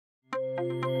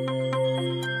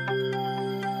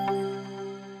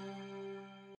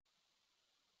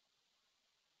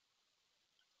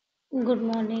Good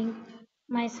morning.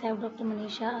 Myself, Dr.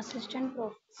 Manisha, Assistant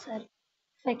Professor,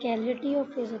 Faculty of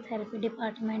Physiotherapy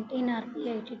Department in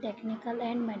RPIIT Technical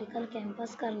and Medical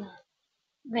Campus, Karnal.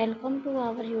 Welcome to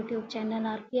our YouTube channel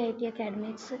RPIIT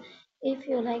Academics. If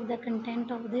you like the content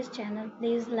of this channel,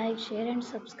 please like, share, and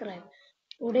subscribe.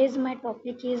 Today's my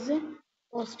topic is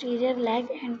posterior leg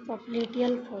and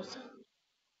popliteal fossa.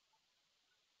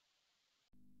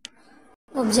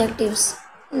 Objectives: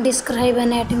 describe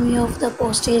anatomy of the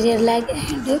posterior leg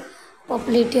and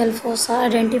popliteal fossa.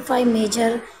 Identify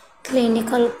major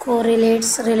clinical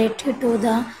correlates related to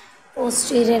the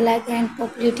posterior leg and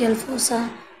popliteal fossa.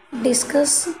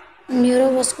 Discuss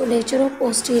neurovasculature of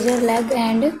posterior leg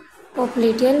and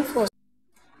popliteal fossa.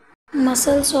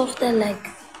 Muscles of the leg.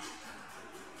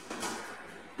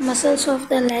 Muscles of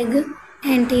the leg: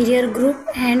 anterior group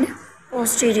and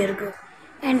posterior group.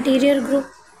 Anterior group: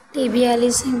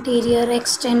 tibialis anterior,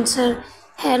 extensor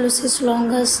hallucis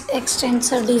longus,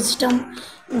 extensor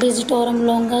digitorum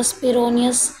longus,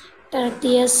 peroneus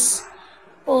tertius.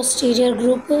 Posterior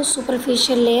group: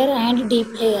 superficial layer and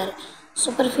deep layer.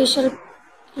 Superficial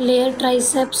layer: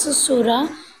 triceps sura,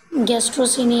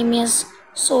 gastrocnemius,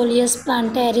 soleus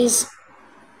plantaris.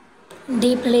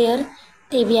 Deep layer: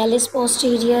 tibialis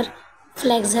posterior,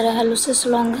 flexor hallucis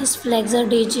longus, flexor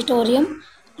digitorum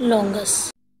longus.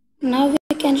 Now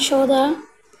we can show the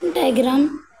diagram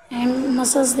and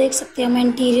muscles देख सकते हैं हम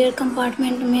anterior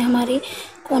compartment में हमारी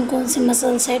कौन कौन सी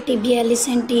muscles है. tibialis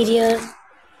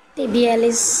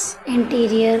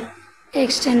anterior,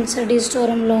 extensor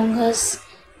digitorum longus,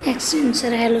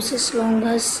 extensor hallucis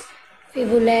longus,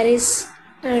 fibularis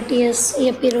tertius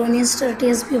या peroneus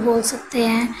tertius भी बोल सकते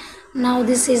हैं. Now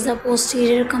this is the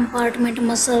posterior compartment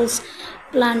muscles: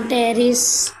 plantaris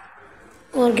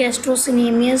or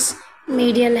gastrocnemius,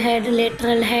 medial head,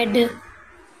 lateral head.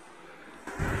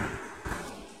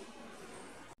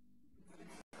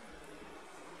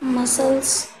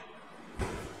 Muscles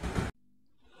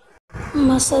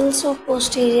of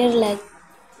posterior leg.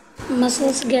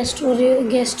 Muscles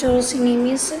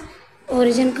गैस्ट्रोसिनेमियस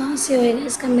origin कहाँ से होएगा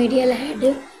इसका? Medial head,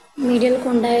 medial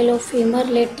condyle of femur,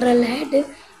 lateral head,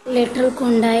 lateral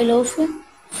condyle of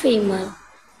femur.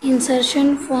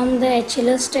 Insertion from the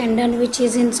Achilles tendon which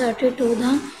is inserted to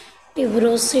the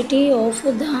tuberosity of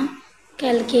the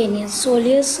calcaneus.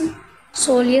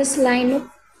 Soleus line of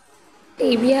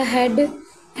tibia head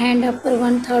and upper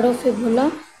 1/3 of fibula.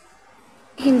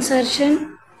 Insertion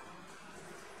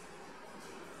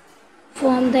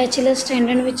from the Achilles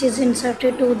tendon which is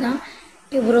inserted to the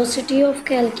tuberosity of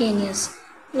calcaneus.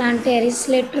 Plantaris,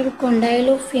 lateral condyle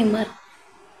of femur.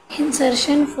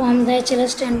 Insertion from the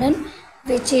Achilles tendon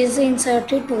which is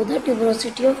inserted to the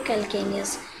tuberosity of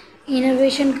calcaneus.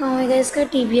 Innervation कहाँ होएगा इसका?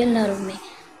 Tibial nerve में.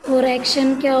 और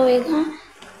action क्या होएगा?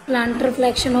 Planter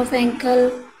flexion of ankle,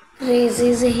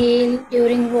 raises heel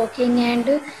during walking and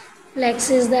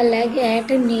flexes the leg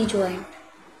at knee joint.